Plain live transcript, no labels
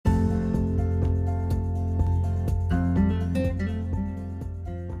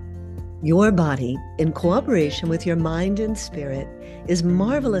Your body, in cooperation with your mind and spirit, is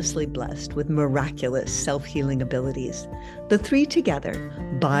marvelously blessed with miraculous self-healing abilities. The three together,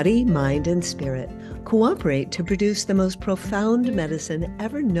 body, mind, and spirit, cooperate to produce the most profound medicine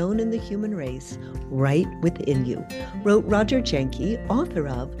ever known in the human race, right within you, wrote Roger Jenke, author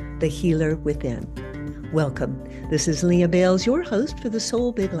of The Healer Within. Welcome. This is Leah Bales, your host for the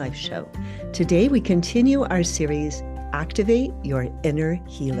Soul Big Life Show. Today we continue our series, Activate Your Inner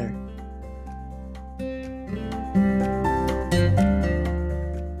Healer.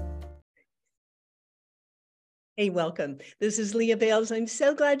 Hey, welcome. This is Leah Bales. I'm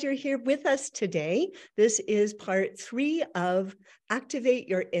so glad you're here with us today. This is part 3 of Activate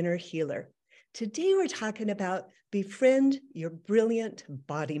Your Inner Healer. Today we're talking about befriend your brilliant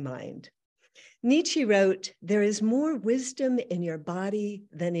body mind. Nietzsche wrote, "There is more wisdom in your body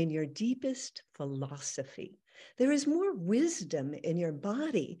than in your deepest philosophy." There is more wisdom in your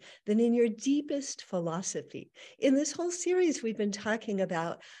body than in your deepest philosophy. In this whole series, we've been talking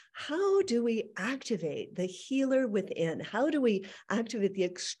about how do we activate the healer within? How do we activate the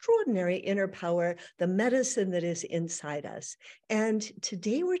extraordinary inner power, the medicine that is inside us? And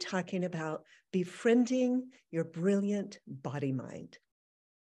today we're talking about befriending your brilliant body mind.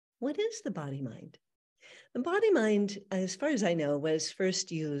 What is the body mind? The body mind, as far as I know, was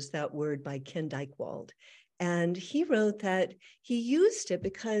first used, that word, by Ken Dykewald. And he wrote that he used it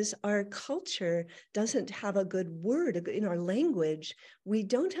because our culture doesn't have a good word in our language. We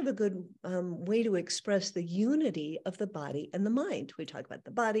don't have a good way to express the unity of the body and the mind. We talk about the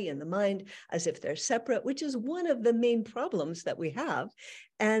body and the mind as if they're separate, which is one of the main problems that we have.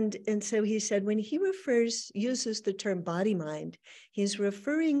 And so he said, when he uses the term body mind, he's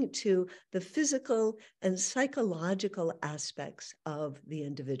referring to the physical and psychological aspects of the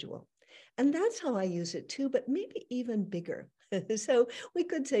individual. And that's how I use it too, but maybe even bigger. So we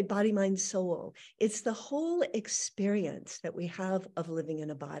could say body, mind, soul. It's the whole experience that we have of living in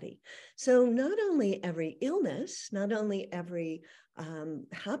a body. So not only every illness, not only every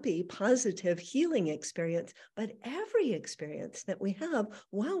happy, positive, healing experience, but every experience that we have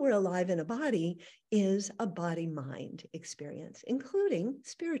while we're alive in a body is a body-mind experience, including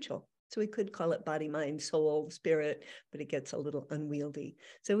spiritual. So we could call it body, mind, soul, spirit, but it gets a little unwieldy.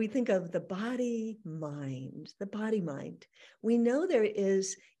 So we think of the body, mind, the body, mind. We know there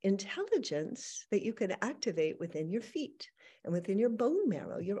is intelligence that you can activate within your feet and within your bone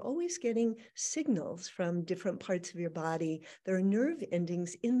marrow. You're always getting signals from different parts of your body. There are nerve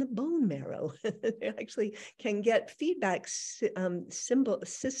endings in the bone marrow. They actually can get feedback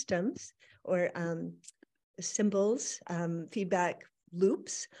systems or symbols, feedback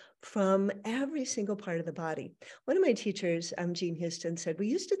loops from every single part of the body. One of my teachers, Jean Houston, said, we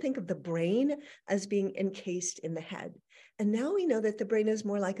used to think of the brain as being encased in the head. And now we know that the brain is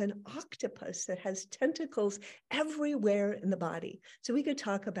more like an octopus that has tentacles everywhere in the body. So we could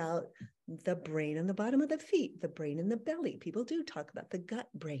talk about the brain on the bottom of the feet, the brain in the belly. People do talk about the gut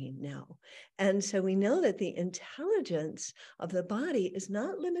brain now. And so we know that the intelligence of the body is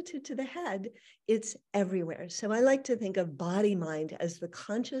not limited to the head, it's everywhere. So I like to think of body mind as the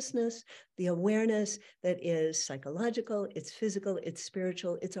consciousness, the awareness that is psychological, it's physical, it's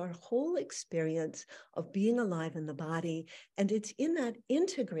spiritual, it's our whole experience of being alive in the body. And it's in that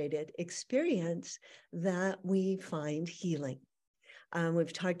integrated experience that we find healing.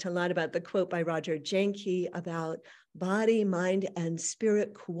 We've talked a lot about the quote by Roger Jenke about body, mind, and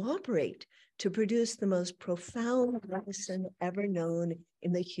spirit cooperate to produce the most profound medicine ever known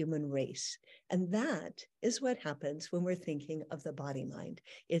in the human race. And that is what happens when we're thinking of the body mind.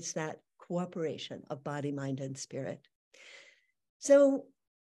 It's that cooperation of body, mind, and spirit. So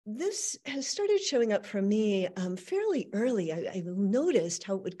this has started showing up for me fairly early. I noticed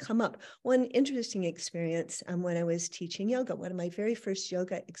how it would come up. One interesting experience when I was teaching yoga, one of my very first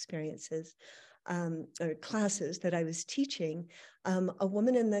yoga experiences or classes that I was teaching, a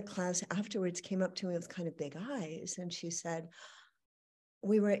woman in the class afterwards came up to me with kind of big eyes, and she said,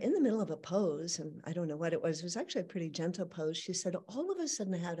 we were in the middle of a pose, and I don't know what it was actually a pretty gentle pose. She said, all of a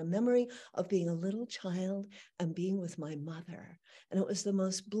sudden I had a memory of being a little child and being with my mother. And it was the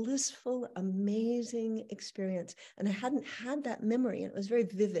most blissful, amazing experience. And I hadn't had that memory. And it was very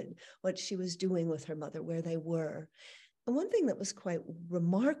vivid what she was doing with her mother, where they were. And one thing that was quite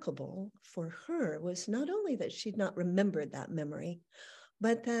remarkable for her was not only that she'd not remembered that memory,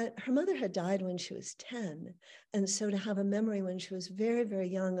 but that her mother had died when she was 10. And so to have a memory when she was very, very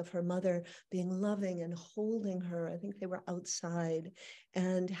young of her mother being loving and holding her, I think they were outside,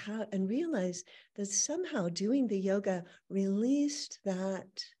 and realize that somehow doing the yoga released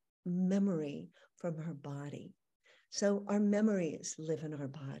that memory from her body. So our memories live in our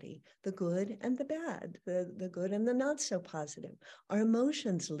body, the good and the bad, the good and the not so positive. Our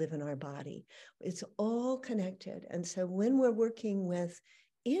emotions live in our body. It's all connected. And so when we're working with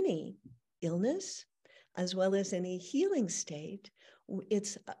any illness, as well as any healing state,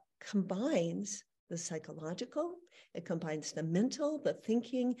 it combines the psychological, it combines the mental, the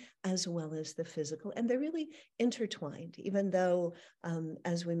thinking, as well as the physical, and they're really intertwined, even though,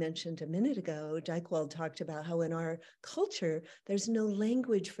 as we mentioned a minute ago, Dykewald talked about how in our culture, there's no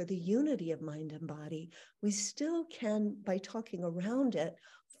language for the unity of mind and body. We still can, by talking around it,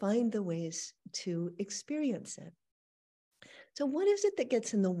 find the ways to experience it. So what is it that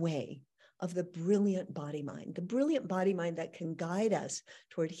gets in the way of the brilliant body mind, the brilliant body mind that can guide us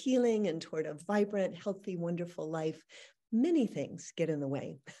toward healing and toward a vibrant, healthy, wonderful life? Many things get in the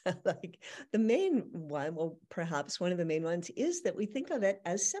way. Like the main one, well, perhaps one of the main ones is that we think of it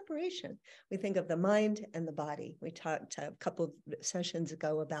as separation. We think of the mind and the body. We talked a couple of sessions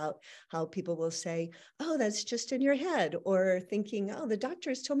ago about how people will say, oh, that's just in your head, or thinking, oh, the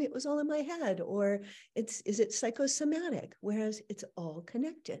doctors told me it was all in my head, or is it psychosomatic? Whereas it's all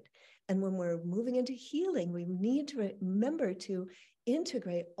connected. And when we're moving into healing, we need to remember to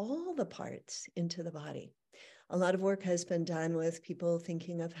integrate all the parts into the body. A lot of work has been done with people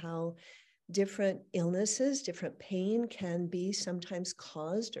thinking of how different illnesses, different pain can be sometimes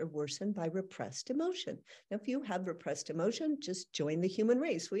caused or worsened by repressed emotion. Now, if you have repressed emotion, just join the human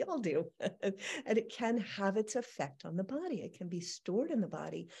race. We all do. And it can have its effect on the body. It can be stored in the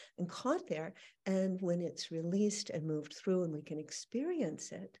body and caught there. And when it's released and moved through and we can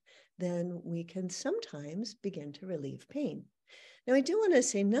experience it, then we can sometimes begin to relieve pain. Now, I do want to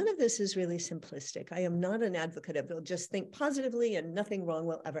say none of this is really simplistic. I am not an advocate of just think positively and nothing wrong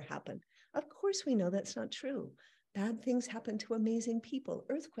will ever happen. Of course, we know that's not true. Bad things happen to amazing people.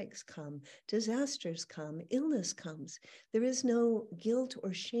 Earthquakes come, disasters come, illness comes. There is no guilt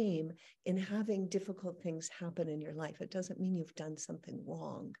or shame in having difficult things happen in your life. It doesn't mean you've done something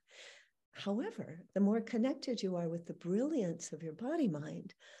wrong. However, the more connected you are with the brilliance of your body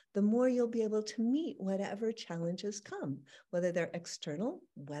mind, the more you'll be able to meet whatever challenges come, whether they're external,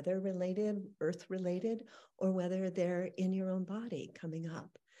 weather related, earth related, or whether they're in your own body coming up.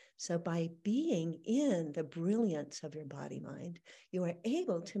 So by being in the brilliance of your body mind, you are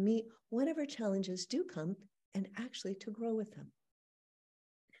able to meet whatever challenges do come and actually to grow with them.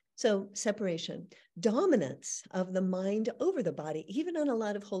 So separation, dominance of the mind over the body. Even in a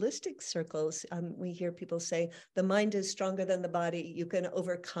lot of holistic circles, we hear people say, the mind is stronger than the body. You can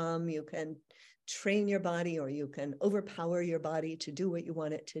overcome, you can train your body, or you can overpower your body to do what you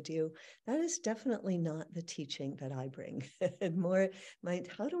want it to do. That is definitely not the teaching that I bring. And more,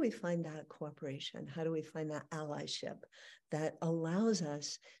 how do we find that cooperation? How do we find that allyship that allows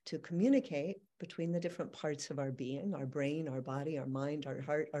us to communicate between the different parts of our being, our brain, our body, our mind, our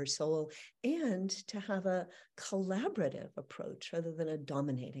heart, our soul, and to have a collaborative approach rather than a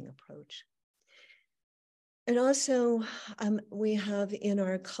dominating approach? And also, we have in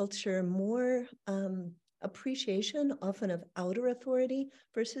our culture more appreciation often of outer authority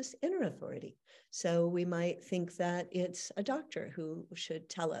versus inner authority. So we might think that it's a doctor who should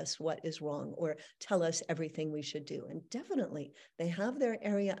tell us what is wrong or tell us everything we should do. And definitely they have their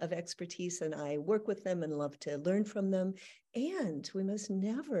area of expertise, and I work with them and love to learn from them. And we must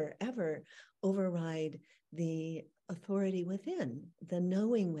never, ever override the authority within, the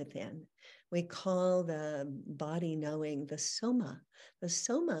knowing within. We call the body knowing the soma. The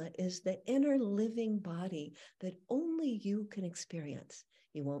soma is the inner living body that only you can experience.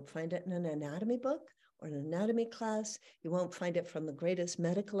 You won't find it in an anatomy book or an anatomy class. You won't find it from the greatest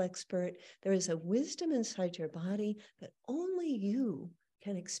medical expert. There is a wisdom inside your body that only you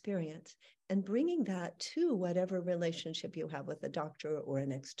can experience. And bringing that to whatever relationship you have with a doctor or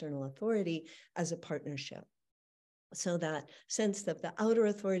an external authority as a partnership. So that sense of the outer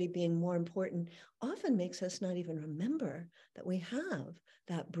authority being more important often makes us not even remember that we have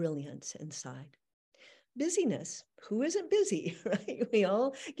that brilliance inside. Busyness. Who isn't busy, right? We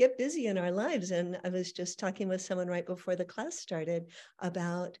all get busy in our lives. And I was just talking with someone right before the class started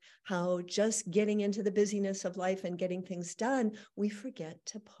about how just getting into the busyness of life and getting things done, we forget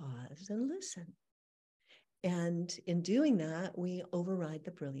to pause and listen. And in doing that, we override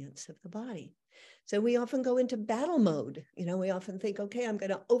the brilliance of the body. So we often go into battle mode. We often think, okay, I'm going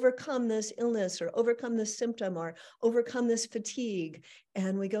to overcome this illness or overcome this symptom or overcome this fatigue.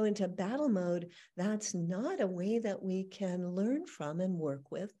 And we go into battle mode. That's not a way that we can learn from and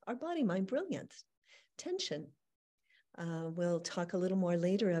work with our body mind brilliance. Tension. We'll talk a little more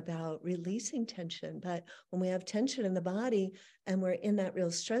later about releasing tension. But when we have tension in the body and we're in that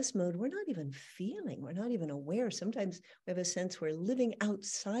real stress mode, we're not even feeling, we're not even aware. Sometimes we have a sense we're living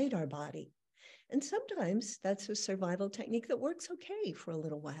outside our body. And sometimes that's a survival technique that works okay for a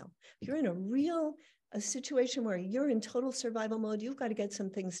little while. If you're in a situation where you're in total survival mode, you've got to get some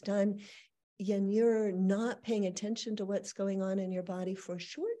things done, and you're not paying attention to what's going on in your body for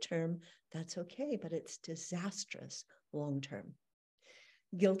short term, that's okay, but it's disastrous long term.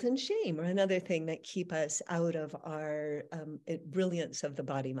 Guilt and shame are another thing that keep us out of our brilliance of the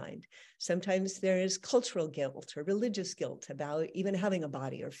body mind. Sometimes there is cultural guilt or religious guilt about even having a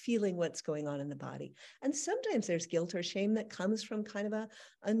body or feeling what's going on in the body. And sometimes there's guilt or shame that comes from kind of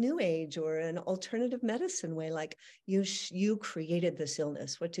a new age or an alternative medicine way, like you created this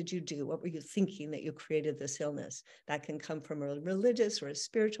illness. What did you do? What were you thinking that you created this illness? That can come from a religious or a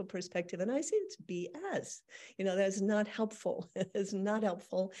spiritual perspective. And I say it's BS. That's not helpful. It's not helpful.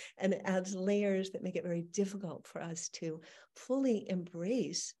 And it adds layers that make it very difficult for us to fully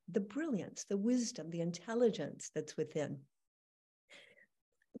embrace the brilliance, the wisdom, the intelligence that's within.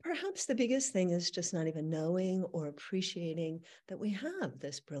 Perhaps the biggest thing is just not even knowing or appreciating that we have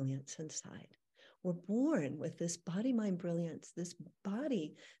this brilliance inside. We're born with this body-mind brilliance, this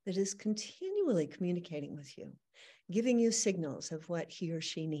body that is continually communicating with you, giving you signals of what he or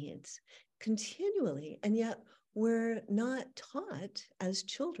she needs continually. And yet we're not taught as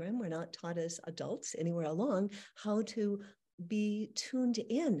children, we're not taught as adults anywhere along how to be tuned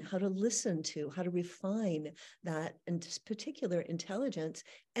in, how to listen to, how to refine that particular intelligence.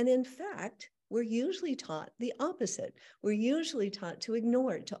 And in fact, we're usually taught the opposite. We're usually taught to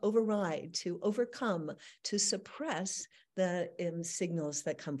ignore, to override, to overcome, to suppress the signals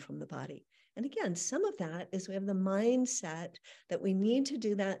that come from the body. And again, some of that is we have the mindset that we need to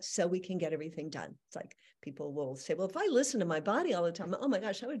do that so we can get everything done. It's like people will say, well, if I listen to my body all the time, oh my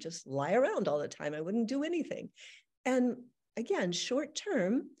gosh, I would just lie around all the time. I wouldn't do anything. And again, short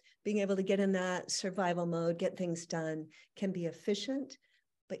term, being able to get in that survival mode, get things done can be efficient,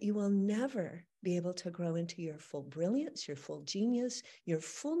 but you will never be able to grow into your full brilliance, your full genius, your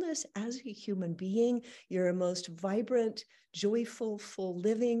fullness as a human being, your most vibrant, joyful, full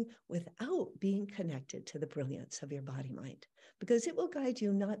living without being connected to the brilliance of your body mind. Because it will guide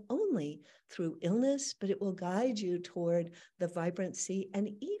you not only through illness, but it will guide you toward the vibrancy and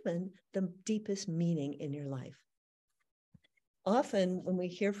even the deepest meaning in your life. Often when we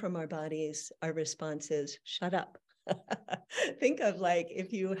hear from our bodies, our response is, shut up. Think of like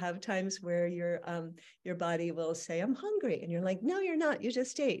if you have times where your body will say, I'm hungry. And you're like, no, you're not. You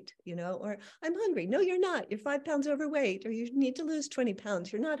just ate, or I'm hungry. No, you're not. You're 5 pounds overweight, or you need to lose 20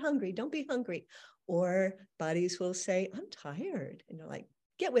 pounds. You're not hungry. Don't be hungry. Or bodies will say, I'm tired. And you're like,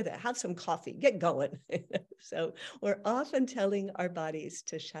 get with it. Have some coffee. Get going. So we're often telling our bodies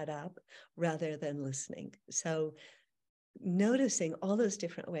to shut up rather than listening. So noticing all those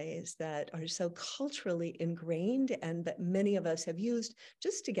different ways that are so culturally ingrained and that many of us have used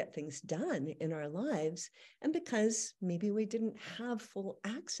just to get things done in our lives, and because maybe we didn't have full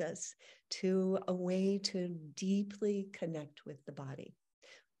access to a way to deeply connect with the body.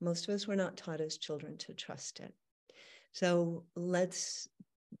 Most of us were not taught as children to trust it. So let's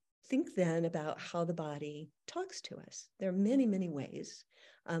think then about how the body talks to us. There are many, many ways,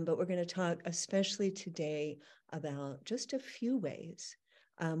 but we're going to talk especially today about just a few ways.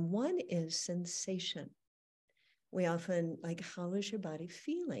 One is sensation. We often like, how is your body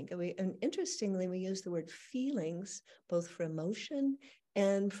feeling? And interestingly, we use the word feelings both for emotion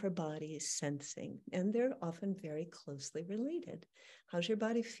and for body sensing, and they're often very closely related. How's your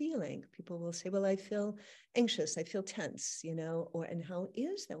body feeling? People will say, well, I feel anxious, I feel tense, and how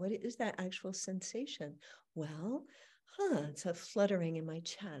is that? What is that actual sensation? Well, it's a fluttering in my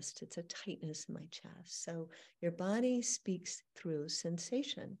chest. It's a tightness in my chest. So your body speaks through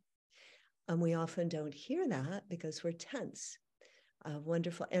sensation. And we often don't hear that because we're tense.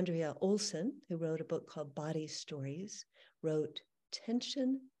 Wonderful Andrea Olson, who wrote a book called Body Stories, wrote,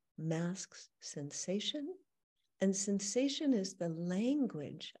 tension masks sensation, and sensation is the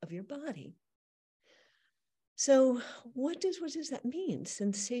language of your body. So what does that mean?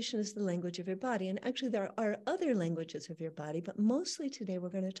 Sensation is the language of your body. And actually there are other languages of your body, but mostly today we're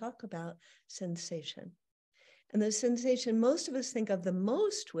going to talk about sensation. And the sensation most of us think of the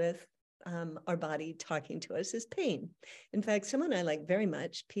most with our body talking to us is pain. In fact, someone I like very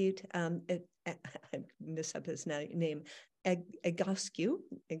much, Pete, I miss up his name, Egoscue,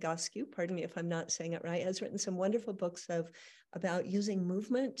 pardon me if I'm not saying it right, has written some wonderful books about using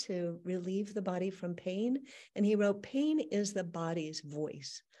movement to relieve the body from pain. And he wrote, pain is the body's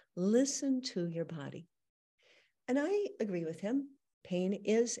voice. Listen to your body. And I agree with him. Pain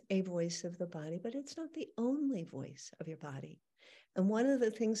is a voice of the body, but it's not the only voice of your body. And one of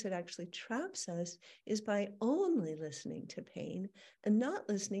the things that actually traps us is by only listening to pain and not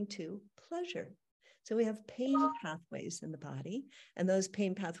listening to pleasure. So we have pain pathways in the body, and those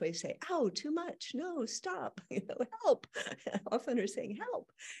pain pathways say, "Ow, too much. No, stop. Help." Often are saying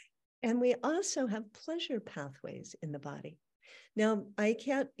help. And we also have pleasure pathways in the body. Now, I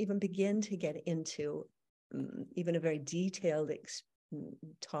can't even begin to get into even a very detailed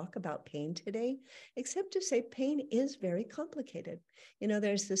talk about pain today, except to say pain is very complicated.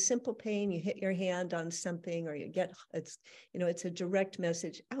 There's the simple pain, you hit your hand on something, or you get, it's a direct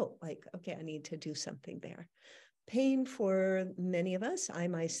message out, like, okay, I need to do something there. Pain for many of us, I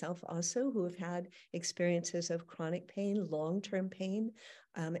myself also, who have had experiences of chronic pain, long-term pain,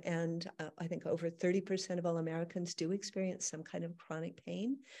 and I think over 30% of all Americans do experience some kind of chronic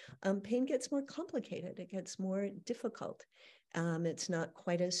pain. Pain gets more complicated. It gets more difficult. It's not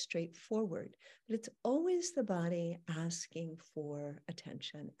quite as straightforward, but it's always the body asking for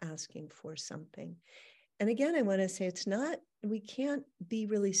attention, asking for something. And again, I want to say we can't be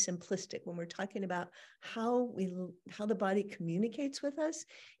really simplistic when we're talking about how the body communicates with us.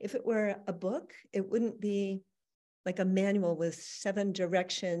 If it were a book, it wouldn't be like a manual with 7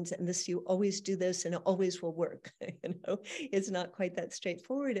 directions and you always do this and it always will work. It's not quite that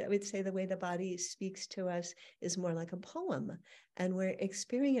straightforward. I would say the way the body speaks to us is more like a poem, and we're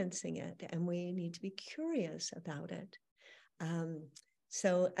experiencing it and we need to be curious about it.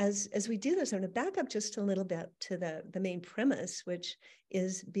 So as we do this, I'm going to back up just a little bit to the main premise, which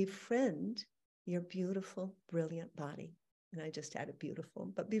is befriend your beautiful, brilliant body. And I just added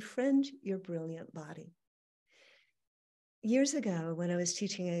beautiful, but befriend your brilliant body. Years ago, when I was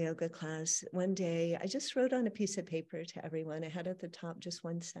teaching a yoga class, one day I just wrote on a piece of paper to everyone. I had at the top just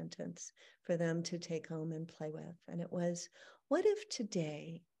one sentence for them to take home and play with. And it was, what if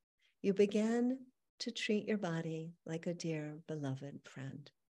today you began to treat your body like a dear, beloved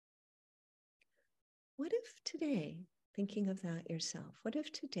friend? What if today, thinking of that yourself, what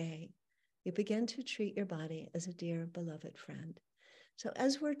if today you begin to treat your body as a dear, beloved friend? So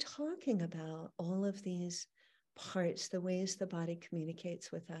as we're talking about all of these parts, the ways the body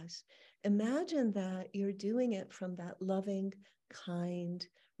communicates with us, imagine that you're doing it from that loving, kind,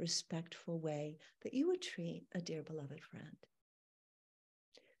 respectful way that you would treat a dear, beloved friend.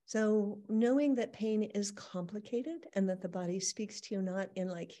 So knowing that pain is complicated and that the body speaks to you not in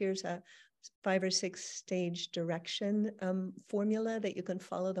like, here's a 5 or 6 stage direction formula that you can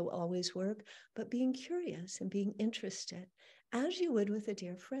follow that will always work, but being curious and being interested, as you would with a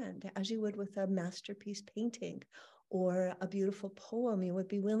dear friend, as you would with a masterpiece painting or a beautiful poem, you would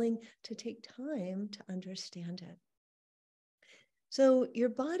be willing to take time to understand it. So your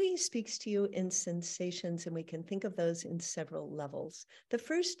body speaks to you in sensations, and we can think of those in several levels. The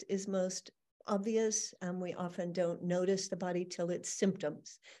first is most obvious. We often don't notice the body till it's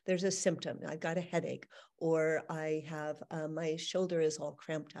symptoms. There's a symptom. I got a headache, or I have my shoulder is all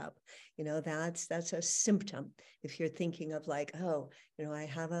cramped up. That's a symptom. If you're thinking of like, oh, I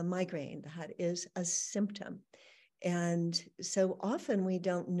have a migraine, that is a symptom. And so often we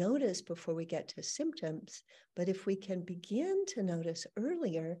don't notice before we get to symptoms, but if we can begin to notice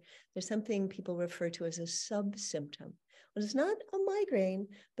earlier, there's something people refer to as a sub-symptom. Well, it's not a migraine,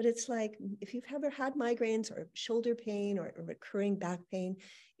 but it's like if you've ever had migraines or shoulder pain or recurring back pain,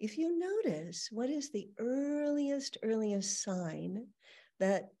 if you notice what is the earliest sign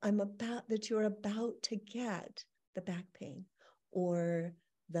that you're about to get the back pain or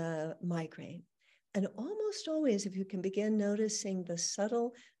the migraine. And almost always, if you can begin noticing the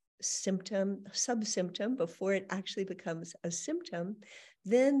subtle symptom, sub-symptom before it actually becomes a symptom,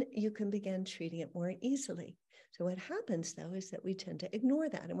 then you can begin treating it more easily. So what happens, though, is that we tend to ignore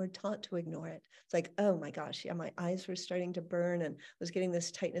that, and we're taught to ignore it. It's like, oh my gosh, yeah, my eyes were starting to burn and I was getting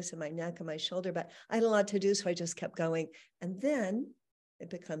this tightness in my neck and my shoulder, but I had a lot to do, so I just kept going. And then it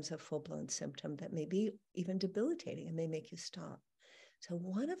becomes a full-blown symptom that may be even debilitating and may make you stop. So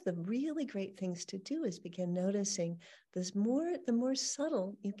one of the really great things to do is begin noticing the more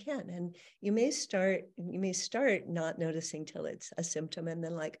subtle you can. And you may start not noticing till it's a symptom, and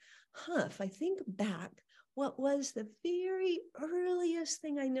then like, if I think back, what was the very earliest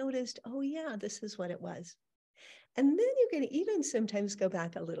thing I noticed? Oh yeah, this is what it was. And then you can even sometimes go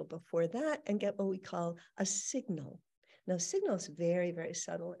back a little before that and get what we call a signal. Now, signal is very, very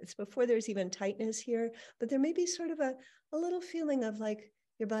subtle. It's before there's even tightness here, but there may be sort of a little feeling of like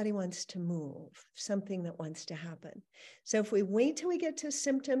your body wants to move, something that wants to happen. So if we wait till we get to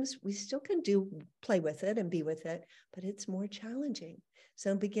symptoms, we still can play with it and be with it, but it's more challenging.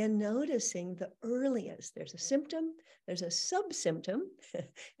 So begin noticing the earliest. There's a symptom, there's a subsymptom,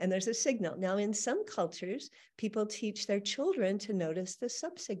 and there's a signal. Now, in some cultures, people teach their children to notice the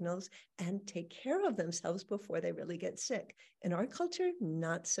subsignals and take care of themselves before they really get sick. In our culture,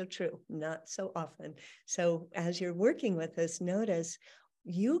 not so true, not so often. So as you're working with this, notice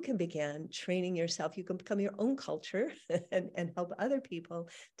you can begin training yourself. You can become your own culture and help other people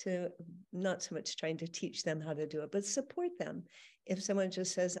to not so much trying to teach them how to do it, but support them. If someone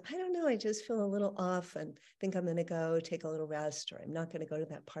just says, I don't know, I just feel a little off and think I'm going to go take a little rest, or I'm not going to go to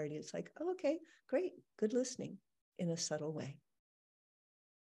that party. It's like, oh, okay, great, good listening in a subtle way.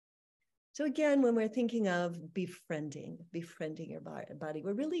 So again, when we're thinking of befriending your body,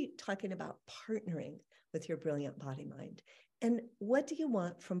 we're really talking about partnering with your brilliant body mind. And what do you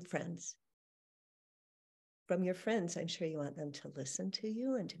want from friends? From your friends, I'm sure you want them to listen to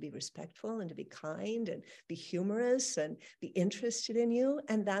you and to be respectful and to be kind and be humorous and be interested in you.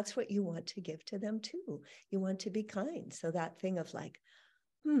 And that's what you want to give to them too. You want to be kind. So that thing of like,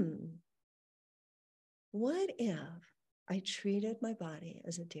 what if I treated my body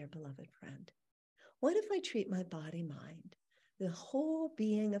as a dear beloved friend? What if I treat my body mind, the whole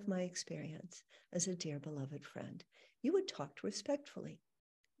being of my experience, as a dear beloved friend? You would talk respectfully.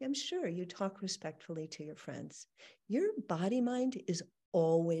 I'm sure you talk respectfully to your friends. Your body mind is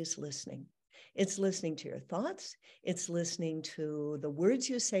always listening. It's listening to your thoughts. It's listening to the words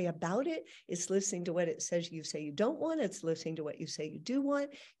you say about it. It's listening to what it says you say you don't want. It's listening to what you say you do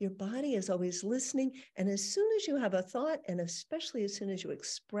want. Your body is always listening. And as soon as you have a thought, and especially as soon as you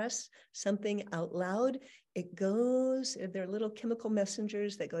express something out loud, it goes, there are little chemical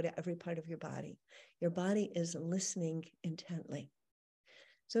messengers that go to every part of your body. Your body is listening intently.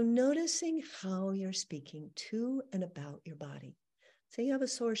 So noticing how you're speaking to and about your body. Say you have a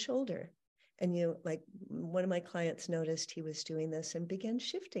sore shoulder, and you, like one of my clients noticed he was doing this and began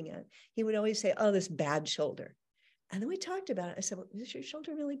shifting it. He would always say, oh, this bad shoulder. And then we talked about it. I said, well, is your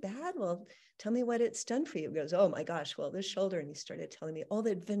shoulder really bad? Well, tell me what it's done for you. He goes, oh my gosh, well, this shoulder. And he started telling me all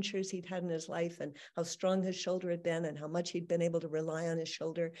the adventures he'd had in his life and how strong his shoulder had been and how much he'd been able to rely on his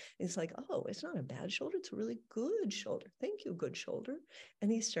shoulder. And he's like, oh, it's not a bad shoulder. It's a really good shoulder. Thank you, good shoulder.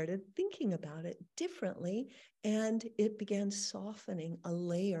 And he started thinking about it differently. And it began softening a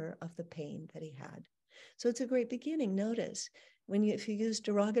layer of the pain that he had. So it's a great beginning. Notice, if you use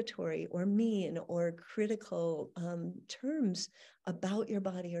derogatory or mean or critical terms about your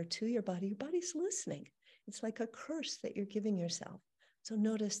body or to your body's listening. It's like a curse that you're giving yourself. So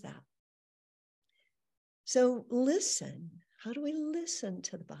notice that. So listen. How do we listen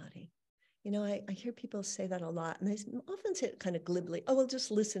to the body? You know, I hear people say that a lot, and they often say it kind of glibly, oh, well,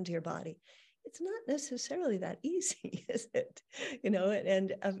 just listen to your body. It's not necessarily that easy, is it? You know,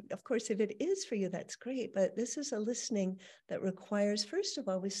 and of course, if it is for you, that's great. But this is a listening that requires, first of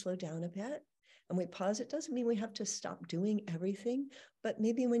all, we slow down a bit and we pause. It doesn't mean we have to stop doing everything, but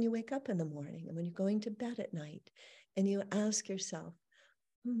maybe when you wake up in the morning and when you're going to bed at night and you ask yourself,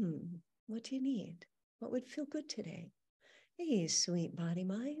 what do you need? What would feel good today? Hey, sweet body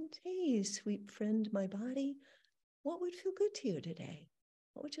mind. Hey, sweet friend, my body. What would feel good to you today?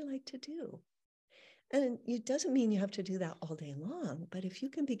 What would you like to do? And it doesn't mean you have to do that all day long, but if you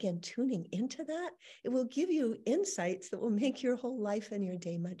can begin tuning into that, it will give you insights that will make your whole life and your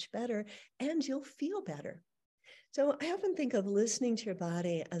day much better, and you'll feel better. So I often think of listening to your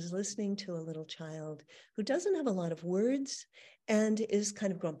body as listening to a little child who doesn't have a lot of words and is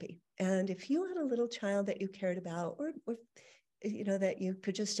kind of grumpy. And if you had a little child that you cared about, or you know, that you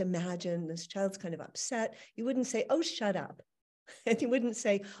could just imagine this child's kind of upset, you wouldn't say, oh, shut up. And you wouldn't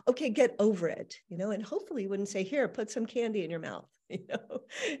say, okay, get over it, you know, and hopefully you wouldn't say, here, put some candy in your mouth, you know.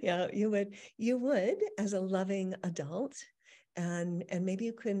 Yeah, you would as a loving adult. And maybe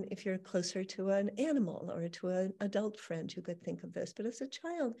you can, if you're closer to an animal or to an adult friend, you could think of this. But as a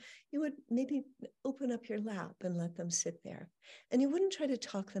child, you would maybe open up your lap and let them sit there. And you wouldn't try to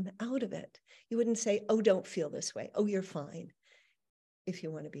talk them out of it. You wouldn't say, oh, don't feel this way. Oh, you're fine. If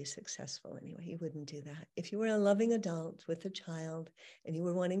you want to be successful anyway, you wouldn't do that. If you were a loving adult with a child and you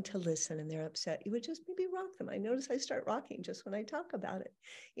were wanting to listen and they're upset, you would just maybe rock them. I notice I start rocking just when I talk about it.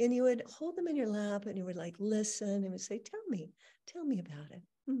 And you would hold them in your lap and you would like listen and would say, tell me about it.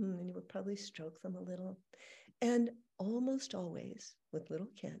 And you would probably stroke them a little. And almost always with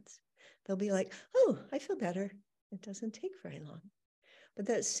little kids, they'll be like, oh, I feel better. It doesn't take very long. But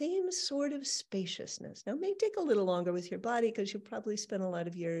that same sort of spaciousness, now it may take a little longer with your body because you probably spend a lot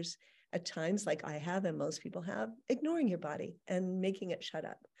of years at times, like I have and most people have, ignoring your body and making it shut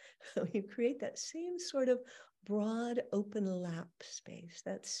up. You create that same sort of broad, open lap space,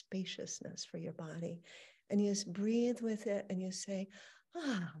 that spaciousness for your body. And you just breathe with it and you say,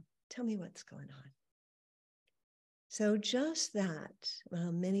 Tell me what's going on. So just that,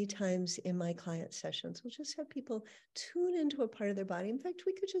 many times in my client sessions, we'll just have people tune into a part of their body. In fact,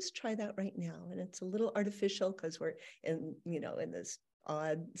 we could just try that right now. And it's a little artificial because we're in this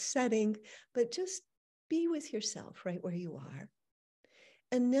odd setting, but just be with yourself right where you are.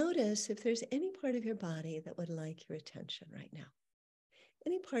 And notice if there's any part of your body that would like your attention right now.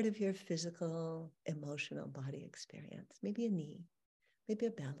 Any part of your physical, emotional body experience, maybe a knee, maybe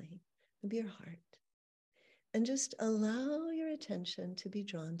a belly, maybe your heart. And just allow your attention to be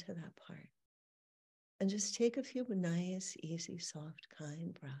drawn to that part. And just take a few nice, easy, soft,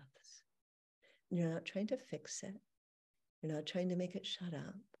 kind breaths. You're not trying to fix it. You're not trying to make it shut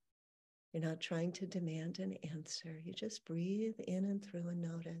up. You're not trying to demand an answer. You just breathe in and through and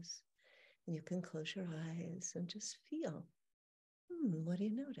notice. And you can close your eyes and just feel. What do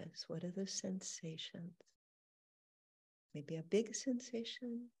you notice? What are the sensations? Maybe a big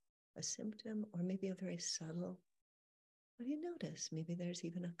sensation, a symptom, or maybe a very subtle. What do you notice? Maybe there's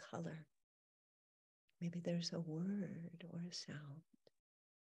even a color. Maybe there's a word or a sound.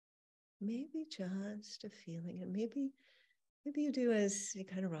 Maybe just a feeling. And maybe you do as you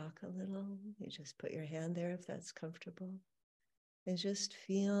kind of rock a little. You just put your hand there if that's comfortable. And just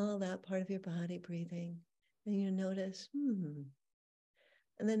feel that part of your body breathing. And you notice,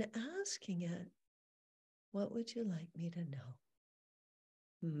 And then asking it, what would you like me to know?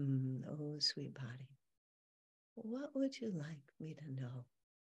 Oh, sweet body. What would you like me to know?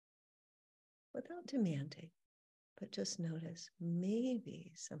 Without demanding, but just notice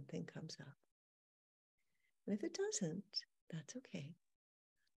maybe something comes up. And if it doesn't, that's okay.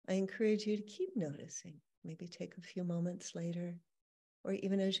 I encourage you to keep noticing. Maybe take a few moments later, or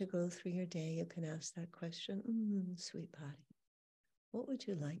even as you go through your day, you can ask that question, sweet body, what would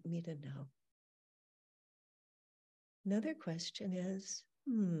you like me to know? Another question is,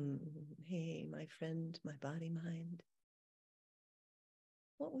 hey, my friend, my body mind,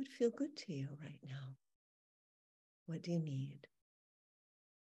 what would feel good to you right now? What do you need?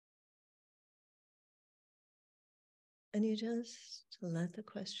 And you just let the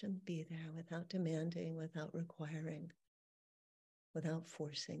question be there without demanding, without requiring, without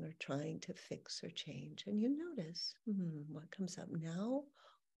forcing or trying to fix or change. And you notice what comes up now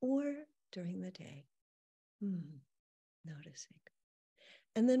or during the day. Noticing.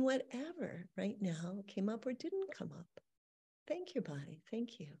 And then whatever right now came up or didn't come up. Thank you, body.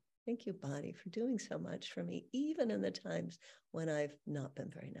 Thank you. Thank you, body, for doing so much for me, even in the times when I've not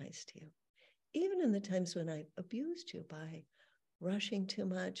been very nice to you. Even in the times when I've abused you by rushing too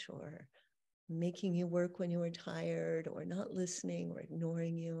much or making you work when you were tired or not listening or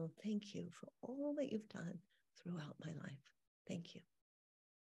ignoring you. Thank you for all that you've done throughout my life. Thank you.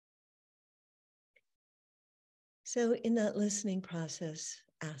 So in that listening process,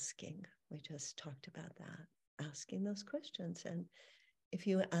 asking, we just talked about that, asking those questions. And if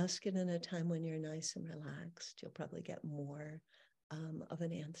you ask it in a time when you're nice and relaxed, you'll probably get more of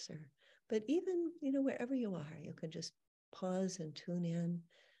an answer. But even, wherever you are, you can just pause and tune in,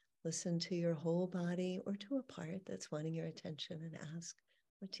 listen to your whole body or to a part that's wanting your attention and ask,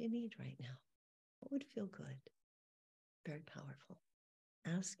 what do you need right now? What would feel good? Very powerful.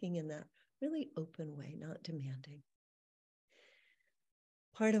 Asking in that really open way, not demanding.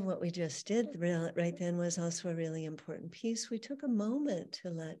 Part of what we just did right then was also a really important piece. We took a moment to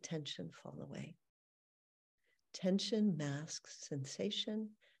let tension fall away. Tension masks sensation,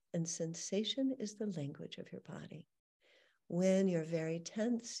 and sensation is the language of your body. When you're very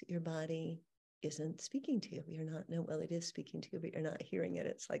tense, your body isn't speaking to you. Well, it is speaking to you, but you're not hearing it.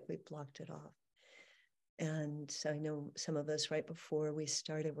 It's like we've blocked it off. And so I know some of us right before we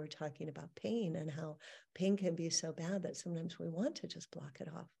started, we're talking about pain and how pain can be so bad that sometimes we want to just block it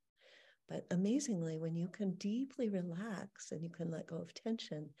off. But amazingly, when you can deeply relax and you can let go of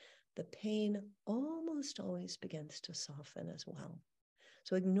tension, the pain almost always begins to soften as well.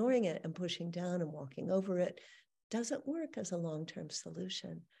 So ignoring it and pushing down and walking over it doesn't work as a long-term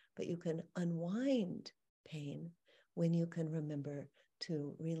solution, but you can unwind pain when you can remember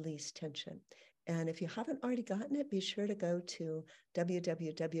to release tension. And if you haven't already gotten it, be sure to go to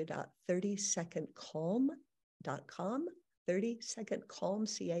www.30secondcalm.com, 30-second calm,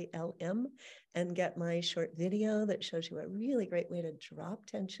 C-A-L-M, and get my short video that shows you a really great way to drop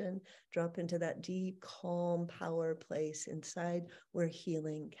tension, drop into that deep, calm, power place inside where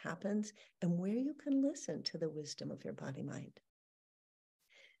healing happens and where you can listen to the wisdom of your body mind.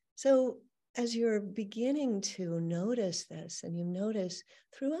 So as you're beginning to notice this, and you notice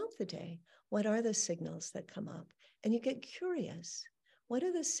throughout the day, what are the signals that come up? And you get curious. What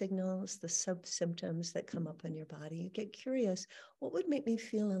are the signals, the sub-symptoms that come up in your body? You get curious, what would make me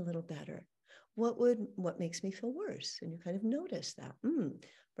feel a little better? What makes me feel worse? And you kind of notice that.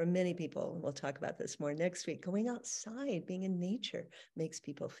 For many people, and we'll talk about this more next week, going outside, being in nature makes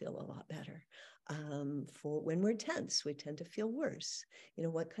people feel a lot better. For when we're tense, we tend to feel worse.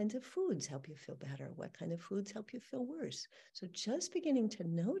 What kinds of foods help you feel better? What kind of foods help you feel worse? So just beginning to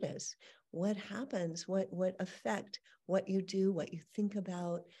notice what happens, what affect what you do, what you think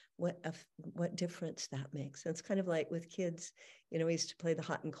about, what difference that makes. And it's kind of like with kids, we used to play the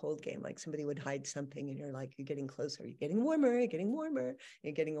hot and cold game, like somebody would hide something and you're like, you're getting closer, you're getting warmer, you're getting warmer,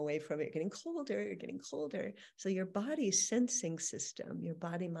 you're getting away from it, you're getting colder, you're getting colder. So your body's sensing system, your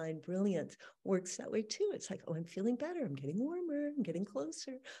body mind brilliance works that way too. It's like, oh, I'm feeling better, I'm getting warmer, I'm getting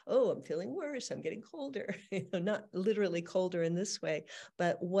closer. Oh, I'm feeling worse, I'm getting colder. Not literally colder in this way,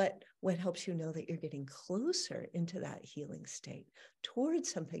 but what helps you know that you're getting closer into that healing state towards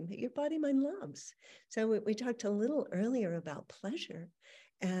something that your body mind loves. So we talked a little earlier about pleasure,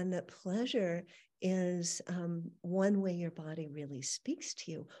 and that pleasure is one way your body really speaks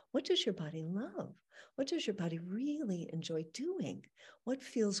to you. What does your body love? What does your body really enjoy doing? What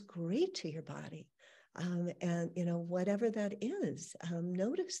feels great to your body? And whatever that is,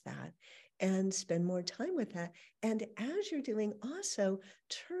 notice that and spend more time with that. And as you're doing, also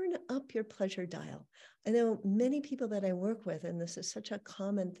turn up your pleasure dial. I know many people that I work with, and this is such a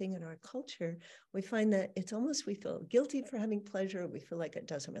common thing in our culture, we find that it's almost, we feel guilty for having pleasure. We feel like it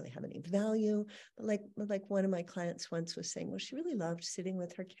doesn't really have any value. But like one of my clients once was saying, well, she really loved sitting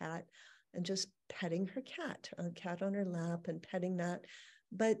with her cat and just petting her cat, a cat on her lap and petting that.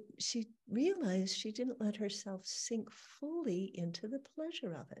 But she realized she didn't let herself sink fully into the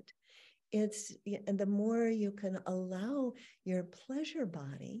pleasure of it. And the more you can allow your pleasure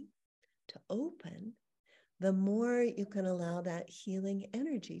body to open, the more you can allow that healing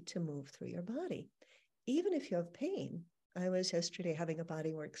energy to move through your body. Even if you have pain. I was yesterday having a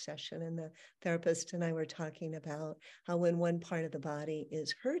body work session, and the therapist and I were talking about how when one part of the body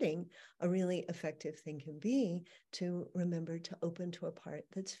is hurting, a really effective thing can be to remember to open to a part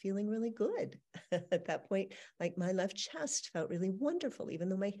that's feeling really good. At that point, like my left chest felt really wonderful, even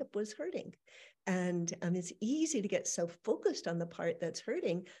though my hip was hurting. And it's easy to get so focused on the part that's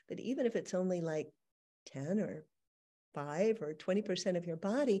hurting that even if it's only like 10 or 5 or 20% of your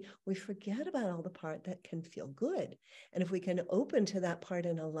body, we forget about all the part that can feel good. And if we can open to that part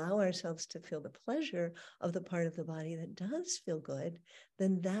and allow ourselves to feel the pleasure of the part of the body that does feel good,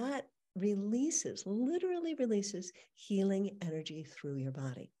 then that literally releases healing energy through your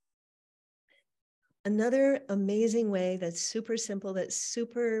body. Another amazing way that's super simple, that's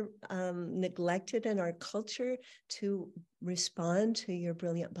super neglected in our culture to respond to your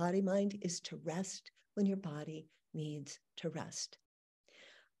brilliant body mind is to rest when your body needs to rest.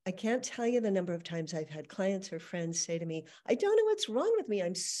 I can't tell you the number of times I've had clients or friends say to me, I don't know what's wrong with me.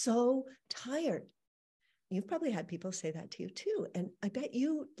 I'm so tired. You've probably had people say that to you too. And I bet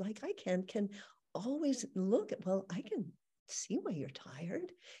you, like I can always look at, well, I can see why you're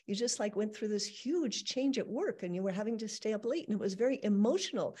tired. You just like went through this huge change at work and you were having to stay up late and it was very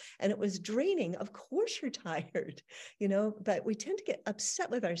emotional and it was draining. Of course you're tired, but we tend to get upset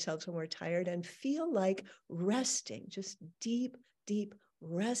with ourselves when we're tired and feel like resting, just deep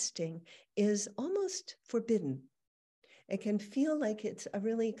resting is almost forbidden. It can feel like it's a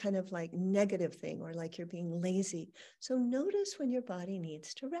really kind of like negative thing or like you're being lazy. So notice when your body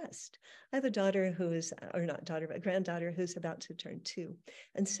needs to rest. I have a daughter who's, or not daughter, but a granddaughter who's about to turn 2.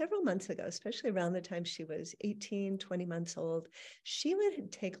 And several months ago, especially around the time she was 18, 20 months old, she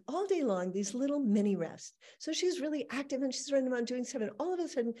would take all day long these little mini rests. So she's really active and she's running around doing stuff. And all of a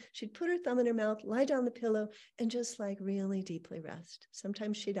sudden she'd put her thumb in her mouth, lie down on the pillow and just like really deeply rest.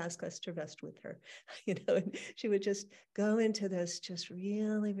 Sometimes she'd ask us to rest with her, and she would just go into this just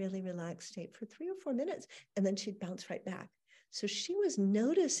really relaxed state for 3 or 4 minutes, and then she'd bounce right back. So she was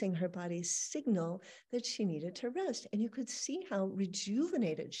noticing her body's signal that she needed to rest. And you could see how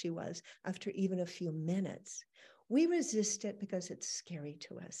rejuvenated she was after even a few minutes. We resist it because it's scary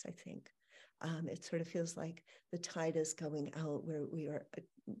to us, I think. It sort of feels like the tide is going out where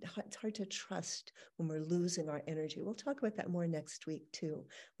it's hard to trust when we're losing our energy. We'll talk about that more next week too,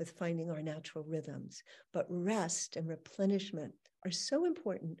 with finding our natural rhythms. But rest and replenishment are so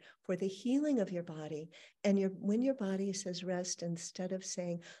important for the healing of your body. And when your body says rest, instead of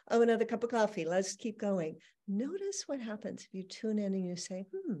saying, oh, another cup of coffee, let's keep going. Notice what happens if you tune in and you say,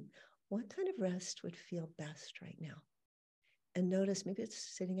 what kind of rest would feel best right now? And notice maybe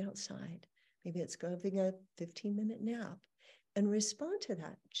it's sitting outside. Maybe it's having a 15-minute nap. and respond to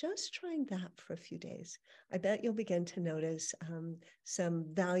that. Just trying that for a few days. I bet you'll begin to notice some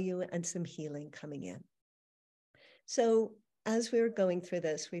value and some healing coming in. So as we're going through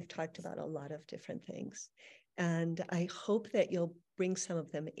this, we've talked about a lot of different things. And I hope that you'll bring some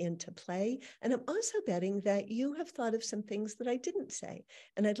of them into play. And I'm also betting that you have thought of some things that I didn't say.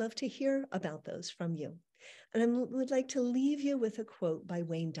 And I'd love to hear about those from you. And I would like to leave you with a quote by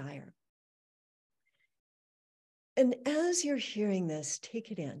Wayne Dyer. And as you're hearing this,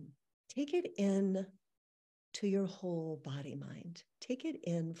 take it in. Take it in to your whole body mind. Take it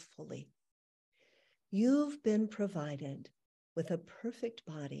in fully. You've been provided with a perfect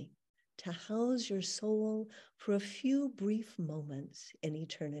body to house your soul for a few brief moments in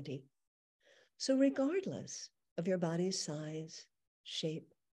eternity. So regardless of your body's size,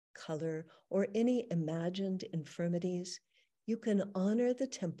 shape, color, or any imagined infirmities, you can honor the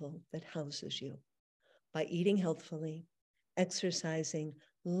temple that houses you by eating healthfully, exercising,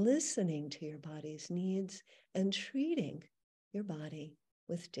 listening to your body's needs, and treating your body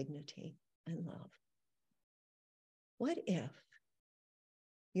with dignity and love. What if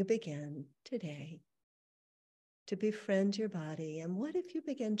you began today to befriend your body? And what if you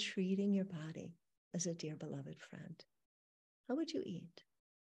began treating your body as a dear beloved friend? How would you eat?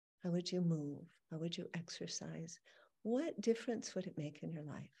 How would you move? How would you exercise? What difference would it make in your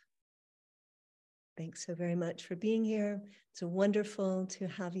life? Thanks so very much for being here. It's wonderful to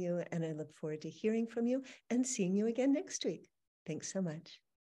have you, and I look forward to hearing from you and seeing you again next week. Thanks so much.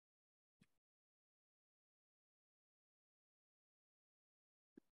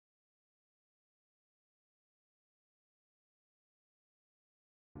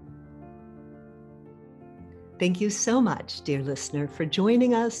 Thank you so much, dear listener, for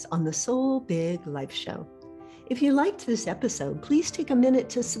joining us on the Soul Big Life Show. If you liked this episode, please take a minute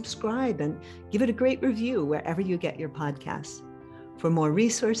to subscribe and give it a great review wherever you get your podcasts. For more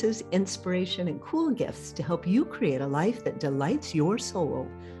resources, inspiration, and cool gifts to help you create a life that delights your soul,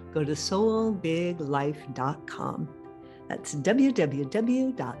 go to soulbiglife.com. That's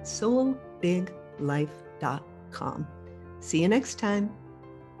www.soulbiglife.com. See you next time.